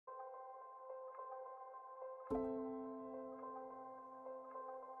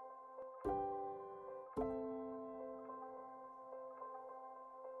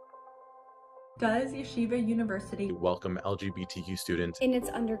Does Yeshiva University welcome LGBTQ students in its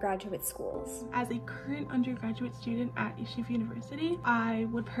undergraduate schools? As a current undergraduate student at Yeshiva University, I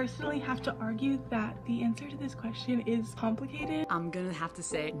would personally have to argue that the answer to this question is complicated. I'm gonna have to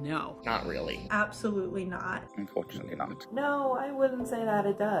say no. Not really. Absolutely not. Unfortunately not. No, I wouldn't say that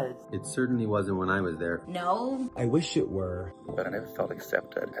it does. It certainly wasn't when I was there. No. I wish it were. But I never felt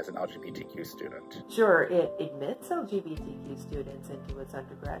accepted as an LGBTQ student. Sure, it admits LGBTQ students into its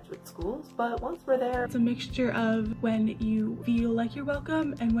undergraduate schools, but once we're there, it's a mixture of when you feel like you're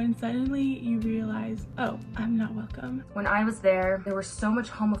welcome and when suddenly you realize, oh, I'm not welcome. When I was there was so much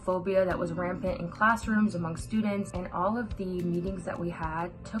homophobia that was rampant in classrooms among students, and all of the meetings that we had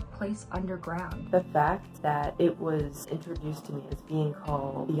took place underground. The fact that it was introduced to me as being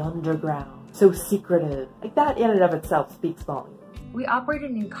called the underground, so secretive, like that in and of itself speaks volumes. We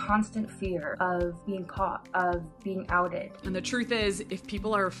operated in constant fear of being caught, of being outed. And the truth is, if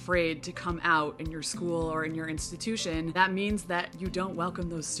people are afraid to come out in your school or in your institution, that means that you don't welcome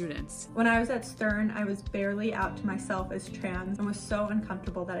those students. When I was at Stern, I was barely out to myself as trans and was so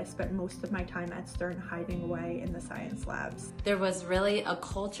uncomfortable that I spent most of my time at Stern hiding away in the science labs. There was really a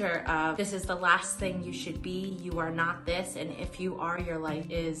culture of, this is the last thing you should be, you are not this, and if you are, your life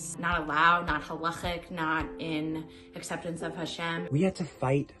is not allowed, not halachic, not in acceptance of Hashem. We had to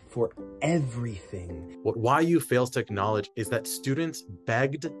fight for everything. What YU fails to acknowledge is that students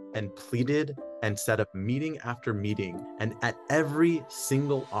begged and pleaded and set up meeting after meeting, and at every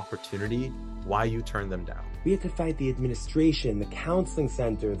single opportunity, YU turned them down. We had to fight the administration, the counseling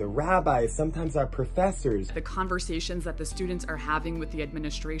center, the rabbis, sometimes our professors. The conversations that the students are having with the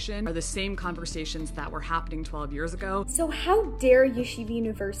administration are the same conversations that were happening 12 years ago. So how dare Yeshiva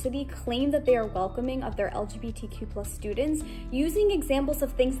University claim that they are welcoming of their LGBTQ+ students using examples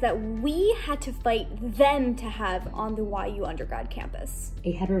of things that we had to fight them to have on the YU undergrad campus?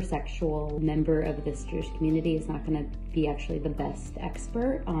 A heterosexual member of this Jewish community is not going to be actually the best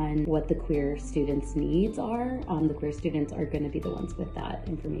expert on what the queer students' needs are. The queer students are going to be the ones with that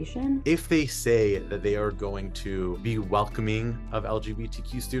information. If they say that they are going to be welcoming of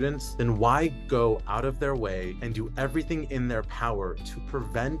LGBTQ students, then why go out of their way and do everything in their power to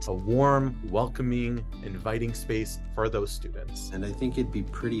prevent a warm, welcoming, inviting space for those students? And I think it'd be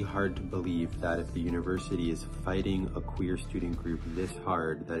pretty hard to believe that if the university is fighting a queer student group this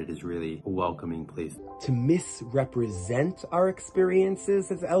hard, that it is really a welcoming place. To misrepresent our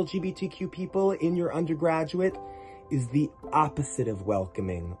experiences as LGBTQ people in your undergraduate is the opposite of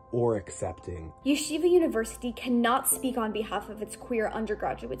welcoming or accepting. Yeshiva University cannot speak on behalf of its queer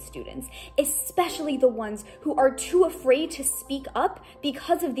undergraduate students, especially the ones who are too afraid to speak up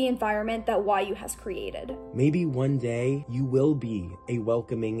because of the environment that YU has created. Maybe one day you will be a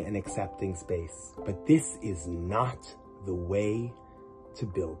welcoming and accepting space, but this is not the way to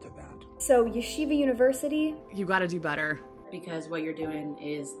build to that. So Yeshiva University, you gotta do better. Because what you're doing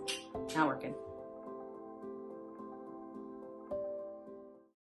is not working.